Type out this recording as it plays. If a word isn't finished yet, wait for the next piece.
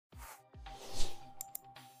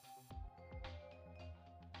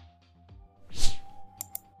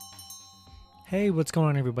Hey, what's going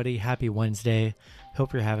on, everybody? Happy Wednesday.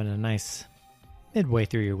 Hope you're having a nice midway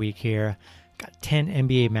through your week here. Got 10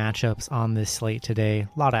 NBA matchups on this slate today.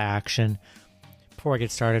 A lot of action. Before I get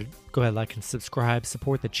started, go ahead, like and subscribe.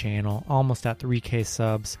 Support the channel. Almost at 3K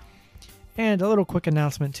subs. And a little quick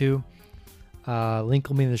announcement too. Link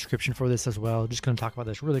will be in the description for this as well. Just going to talk about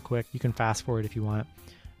this really quick. You can fast forward if you want.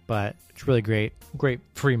 But it's really great. Great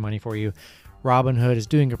free money for you. Robinhood is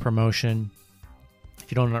doing a promotion.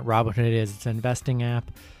 If you don't know what Robinhood is, it's an investing app,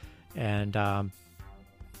 and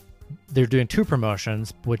they're doing two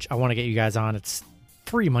promotions, which I want to get you guys on. It's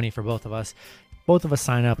free money for both of us. Both of us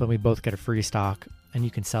sign up, and we both get a free stock, and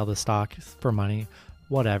you can sell the stock for money,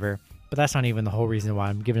 whatever. But that's not even the whole reason why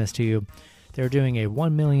I'm giving this to you. They're doing a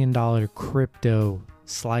 $1 million crypto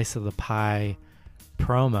slice of the pie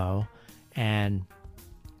promo, and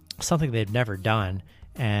something they've never done,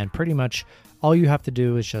 and pretty much all you have to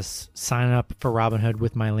do is just sign up for Robinhood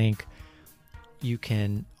with my link.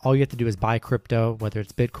 All you have to do is buy crypto, whether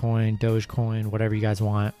it's Bitcoin, Dogecoin, whatever you guys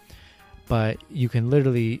want. But you can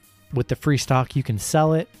literally, with the free stock, you can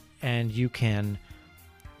sell it, and the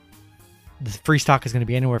free stock is going to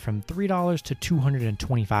be anywhere from $3 to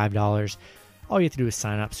 $225. All you have to do is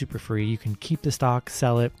sign up, super free. You can keep the stock,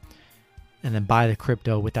 sell it, and then buy the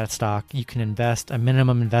crypto with that stock. You can invest, a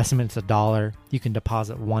minimum investment is $1. You can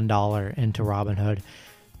deposit $1 into Robinhood,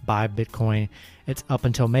 buy Bitcoin. It's up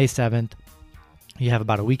until May 7th. You have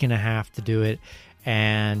about a week and a half to do it.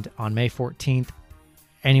 And on May 14th,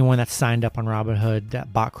 anyone that's signed up on Robinhood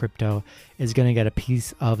that bought crypto is going to get a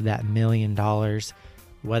piece of that $1 million,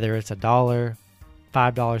 whether it's $1, $5,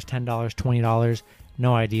 $10, $20,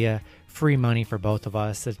 no idea. Free money for both of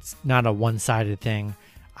us. It's not a one-sided thing.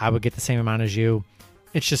 I would get the same amount as you.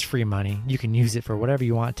 It's just free money. You can use it for whatever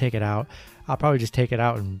you want. Take it out. I'll probably just take it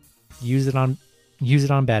out and use it on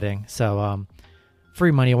betting. So free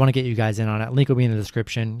money. I want to get you guys in on it. Link will be in the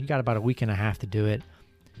description. You got about a week and a half to do it.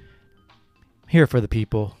 Here for the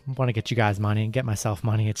people. I want to get you guys money and get myself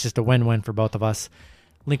money. It's just a win-win for both of us.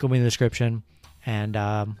 Link will be in the description. And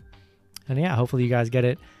yeah, hopefully you guys get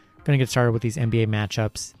it. Going to get started with these NBA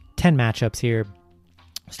matchups. 10 matchups here.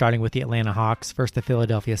 Starting with the Atlanta Hawks, first the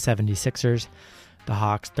Philadelphia 76ers. The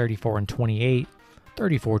Hawks 34-28,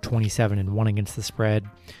 34-27-1 against the spread.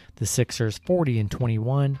 The Sixers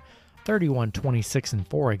 40-21,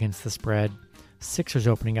 31-26-4 against the spread. Sixers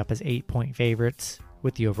opening up as 8-point favorites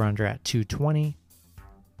with the over-under at 220.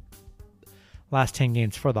 Last 10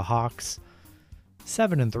 games for the Hawks,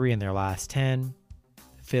 7-3 in their last 10.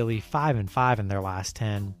 Philly 5-5 in their last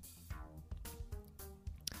 10.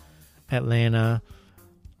 Atlanta,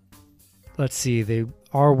 let's see, they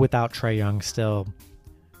are without Trae Young still.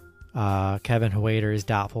 Kevin Huerter is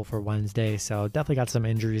doubtful for Wednesday, so definitely got some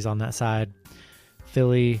injuries on that side.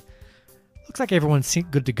 Philly, looks like everyone's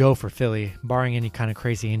good to go for Philly, barring any kind of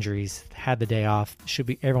crazy injuries. Had the day off.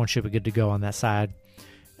 Everyone should be good to go on that side.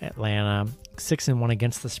 Atlanta, 6-1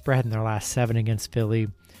 against the spread in their last 7 against Philly.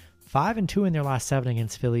 5-2 in their last 7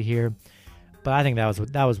 against Philly here. But I think that was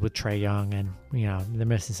with Trae Young, and they're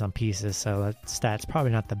missing some pieces, so that stat's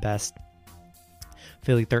probably not the best.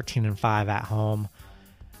 Philly 13-5 at home,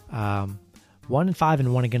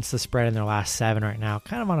 1-5-1 against the spread in their last 7 right now.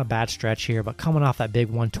 Kind of on a bad stretch here, but coming off that big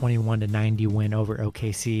 121-90 win over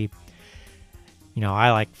OKC.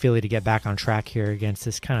 I like Philly to get back on track here against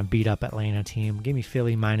this kind of beat up Atlanta team. Give me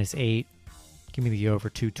Philly -8. Give me the over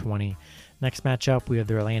 220. Next matchup, we have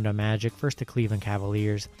the Orlando Magic. First the Cleveland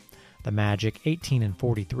Cavaliers. The Magic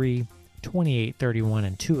 18-43,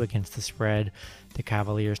 28-31-2 against the spread. The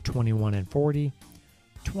Cavaliers 21-40,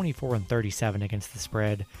 24-37 against the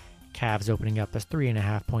spread. Cavs opening up as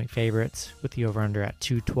 3.5-point favorites with the over-under at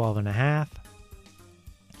 212.5.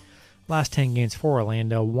 Last 10 games for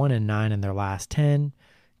Orlando, 1-9 in their last 10.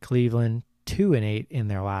 Cleveland 2-8 in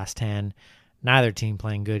their last 10. Neither team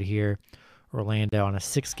playing good here. Orlando on a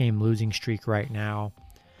 6-game losing streak right now.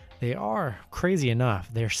 They are, crazy enough,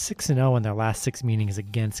 they're 6-0 in their last 6 meetings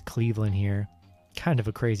against Cleveland here. Kind of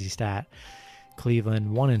a crazy stat.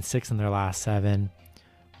 Cleveland 1-6 in their last 7,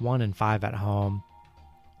 1-5 at home.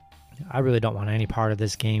 I really don't want any part of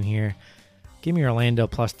this game here. Give me Orlando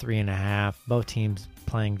plus 3.5. Both teams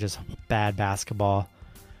playing just bad basketball.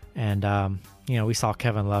 And, we saw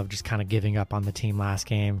Kevin Love just kind of giving up on the team last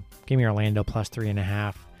game. Give me Orlando plus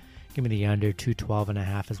 3.5. Give me the under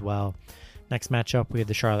 212.5 as well. Next matchup, we have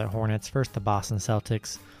the Charlotte Hornets. First, the Boston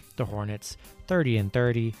Celtics. The Hornets,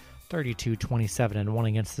 30-30, 32-27-1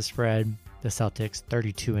 against the spread. The Celtics,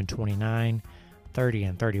 32-29,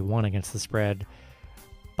 30-31 against the spread.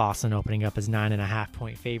 Boston opening up as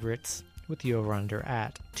 9.5-point favorites with the over-under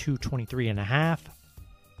at 223.5.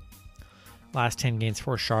 Last 10 games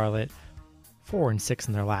for Charlotte, 4-6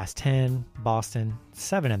 in their last 10. Boston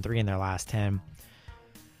 7-3 in their last 10.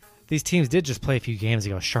 These teams did just play a few games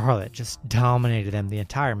ago. Charlotte just dominated them the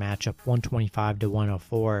entire matchup,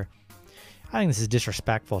 125-104. I think this is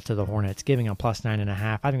disrespectful to the Hornets, giving them plus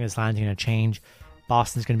 9.5. I think this line's going to change.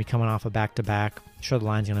 Boston's going to be coming off a back-to-back. I'm sure the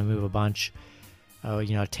line's going to move a bunch.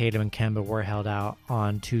 Tatum and Kemba were held out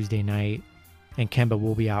on Tuesday night, and Kemba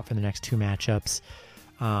will be out for the next two matchups.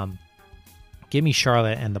 Give me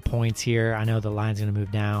Charlotte and the points here. I know the line's going to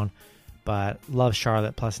move down, but love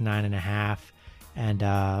Charlotte plus 9.5. And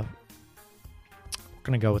we're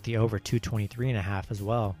going to go with the over 223.5 as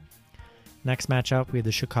well. Next matchup, we have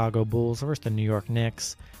the Chicago Bulls versus the New York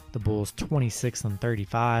Knicks. The Bulls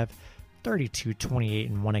 26-35,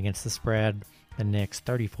 32-28-1 against the spread. The Knicks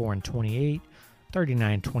 34-28,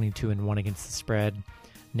 39-22-1 against the spread.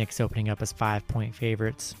 Knicks opening up as 5-point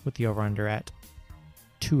favorites with the over-under at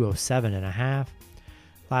 207.5.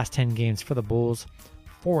 Last 10 games for the Bulls,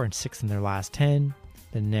 4-6 in their last 10.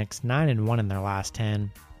 The Knicks 9-1 in their last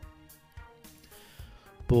 10.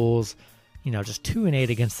 Bulls, just 2-8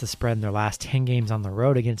 against the spread in their last 10 games on the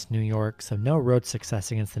road against New York. So no road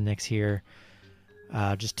success against the Knicks here.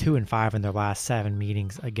 Just 2-5 in their last 7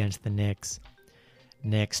 meetings against the Knicks.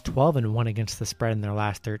 Knicks 12-1 against the spread in their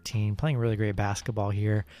last 13. Playing really great basketball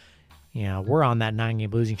here. We're on that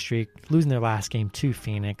 9-game losing streak, losing their last game to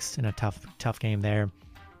Phoenix in a tough game there.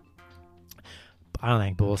 But I don't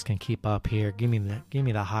think Bulls can keep up here. Give me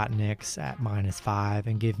the hot Knicks at -5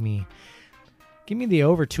 and give me the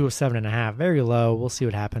over 207.5. Very low. We'll see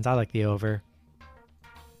what happens. I like the over.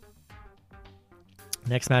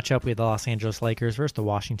 Next matchup, we have the Los Angeles Lakers versus the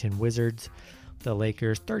Washington Wizards. The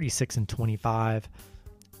Lakers 36-25,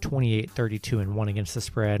 28-32-1 against the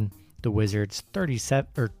spread. The Wizards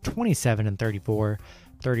 27-34,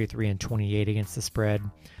 33-28 against the spread.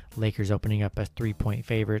 Lakers opening up as 3-point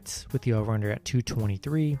favorites with the over-under at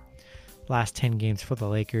 223. Last 10 games for the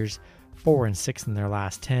Lakers, 4-6 in their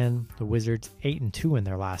last 10. The Wizards 8-2 in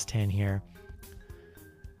their last 10 here.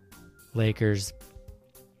 Lakers,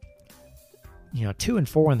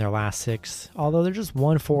 2-4 in their last 6, although they're just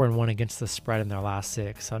 1-4-1 against the spread in their last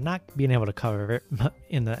 6. So not being able to cover it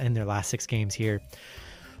in their last 6 games here.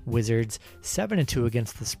 Wizards 7-2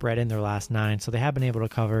 against the spread in their last 9, so they have been able to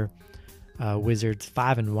cover. Wizards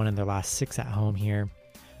 5-1 in their last 6 at home here.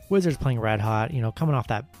 Wizards playing red hot, coming off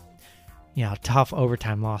that tough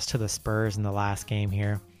overtime loss to the Spurs in the last game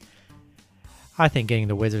here. I think getting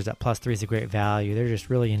the Wizards at +3 is a great value. They're just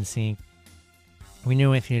really in sync. We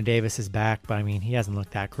knew Anthony Davis is back, but he hasn't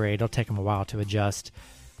looked that great. It'll take him a while to adjust.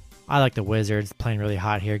 I like the Wizards playing really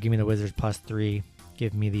hot here. Give me the Wizards +3.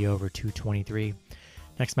 Give me the over 223.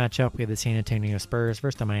 Next matchup, we have the San Antonio Spurs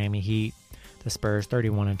versus the Miami Heat. The Spurs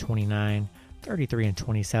 31-29,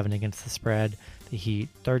 33-27 against the spread. The Heat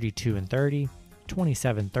 32-30,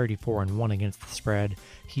 27-34-1 against the spread.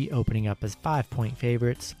 Heat opening up as 5-point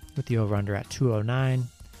favorites with the over-under at 209.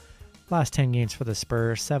 Last 10 games for the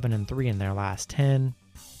Spurs, 7-3 in their last 10.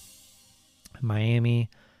 Miami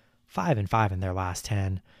 5-5 in their last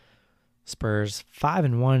 10. Spurs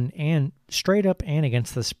 5-1 and straight up and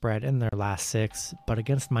against the spread in their last 6, but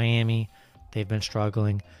against Miami, they've been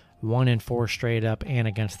struggling. 1-4 straight up and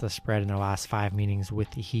against the spread in their last 5 meetings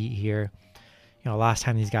with the Heat here. Last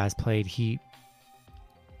time these guys played, Heat,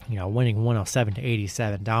 winning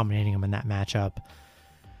 107-87, dominating them in that matchup.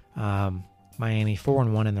 Miami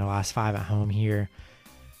 4-1 in their last 5 at home here.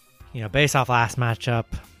 Based off last matchup,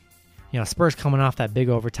 Spurs coming off that big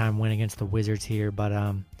overtime win against the Wizards here,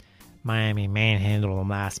 but Miami manhandled them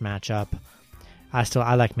last matchup.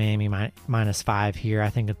 I like Miami -5 here. I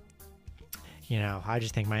think, I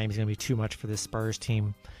just think Miami's going to be too much for this Spurs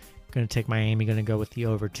team. Going to take Miami, going to go with the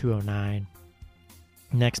over 209.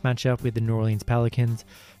 Next matchup, we have the New Orleans Pelicans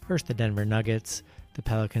versus the Denver Nuggets. The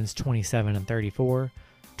Pelicans 27-34,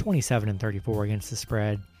 27-34 against the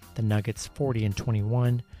spread. The Nuggets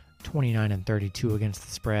 40-21, 29-32 against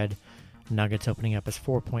the spread. Nuggets opening up as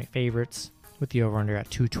 4-point favorites with the over-under at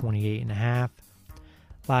 228.5.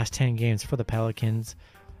 Last 10 games for the Pelicans,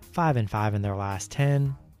 5-5 in their last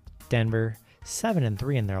 10. Denver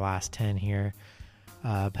 7-3 in their last 10 here.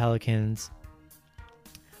 Pelicans,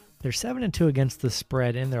 they're 7-2 against the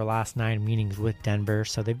spread in their last 9 meetings with Denver,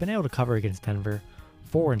 so they've been able to cover against Denver.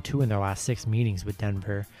 4-2 in their last 6 meetings with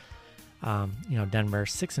Denver. Denver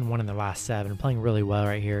 6-1 in their last 7, playing really well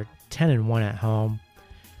right here. 10-1 at home.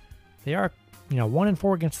 They are,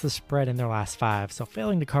 1-4 against the spread in their last 5, so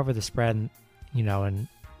failing to cover the spread,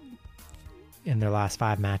 in their last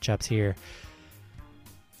 5 matchups here.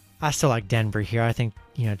 I still like Denver here. I think,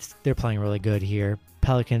 they're playing really good here.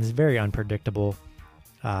 Pelicans, very unpredictable.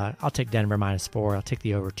 I'll take Denver -4. I'll take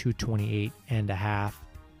the over 228.5.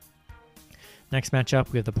 Next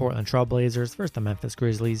matchup, we have the Portland Trailblazers versus the Memphis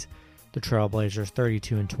Grizzlies. The Trailblazers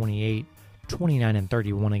 32-28,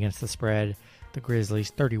 29-31 against the spread. The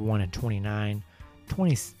Grizzlies 31-29,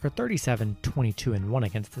 37-22-1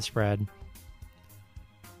 against the spread.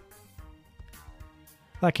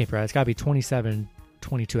 That can't be right. It's got to be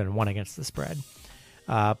 27-22-1 against the spread.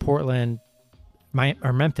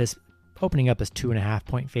 Memphis opening up as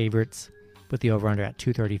 2.5-point favorites with the over-under at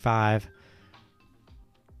 235.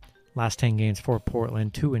 Last 10 games for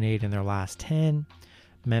Portland, 2-8 in their last 10.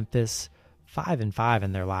 Memphis, 5-5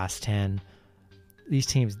 in their last 10. These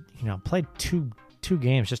teams, played two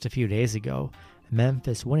games just a few days ago.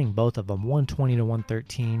 Memphis winning both of them,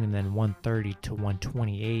 120-113 and then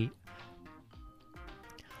 130-128.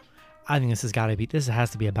 I think this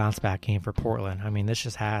has to be a bounce back game for Portland. I mean, this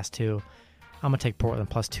just has to. I'm going to take Portland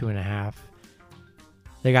plus 2.5.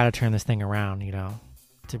 They got to turn this thing around,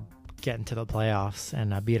 to get into the playoffs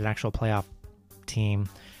and be an actual playoff team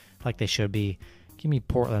like they should be. Give me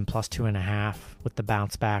Portland plus 2.5 with the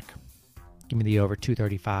bounce back. Give me the over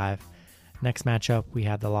 235. Next matchup, we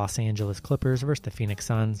have the Los Angeles Clippers versus the Phoenix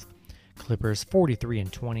Suns. Clippers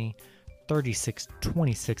 43-20,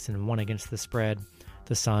 36-26-1 against the spread.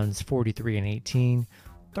 The Suns 43-18,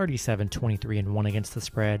 37-23-1 against the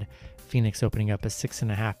spread. Phoenix opening up as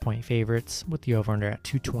 6.5-point favorites with the over-under at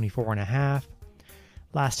 224.5.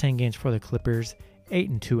 Last 10 games for the Clippers,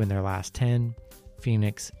 8-2 in their last 10.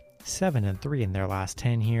 Phoenix 7-3 in their last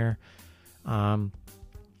 10 here.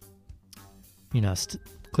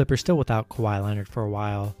 Clippers still without Kawhi Leonard for a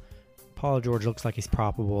while. Paul George looks like he's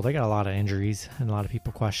probable. They got a lot of injuries and a lot of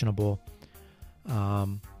people questionable.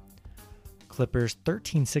 Clippers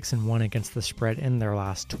 13-6-1 against the spread in their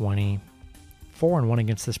last 20. 4-1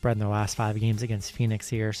 against the spread in their last 5 games against Phoenix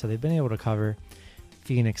here, so they've been able to cover.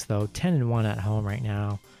 Phoenix, though, 10-1 at home right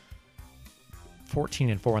now.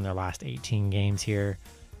 14-4 in their last 18 games here.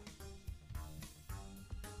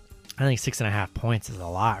 I think 6.5 points is a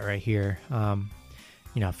lot right here.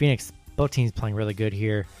 Phoenix, both teams playing really good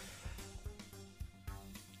here.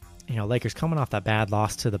 Lakers coming off that bad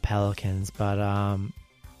loss to the Pelicans, but I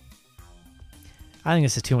think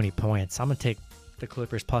this is too many points. I'm going to take the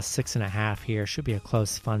Clippers plus 6.5 here. Should be a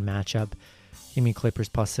close, fun matchup. Give me Clippers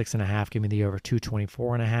plus 6.5. Give me the over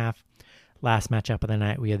 224.5. Last matchup of the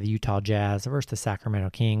night, we have the Utah Jazz versus the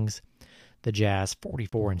Sacramento Kings. The Jazz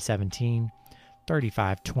 44-17,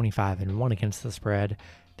 35-25-1 against the spread.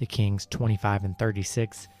 The Kings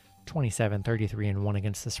 25-36, 27-33-1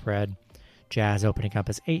 against the spread. Jazz opening up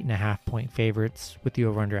as 8.5-point favorites with the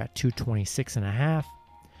over-under at 226.5.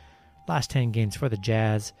 Last 10 games for the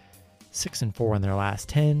Jazz, 6-4 in their last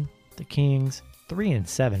 10. The Kings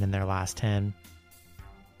 3-7 in their last 10.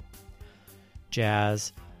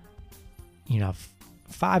 Jazz,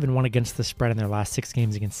 5-1 against the spread in their last 6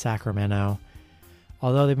 games against Sacramento.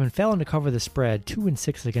 Although they've been failing to cover the spread,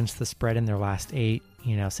 2-6 against the spread in their last 8.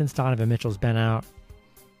 Since Donovan Mitchell's been out,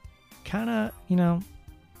 kind of,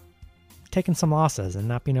 taking some losses and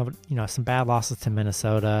not being able to, some bad losses to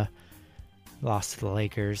Minnesota, lost to the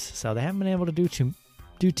Lakers. So they haven't been able to do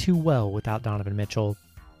too well without Donovan Mitchell.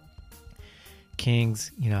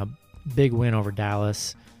 Kings, big win over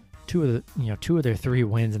Dallas. Two of their 3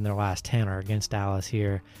 wins in their last 10 are against Dallas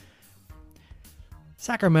here.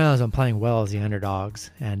 Sacramento's been playing well as the underdogs,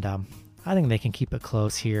 and I think they can keep it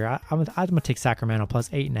close here. I'm going to take Sacramento plus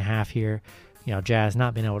 8.5 here. Jazz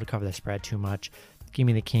not being able to cover the spread too much. Give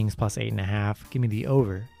me the Kings plus 8.5. Give me the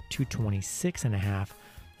over 226.5.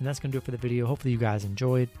 And that's going to do it for the video. Hopefully you guys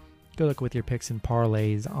enjoyed. Good luck with your picks and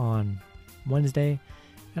parlays on Wednesday,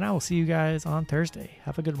 and I will see you guys on Thursday.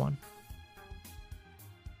 Have a good one.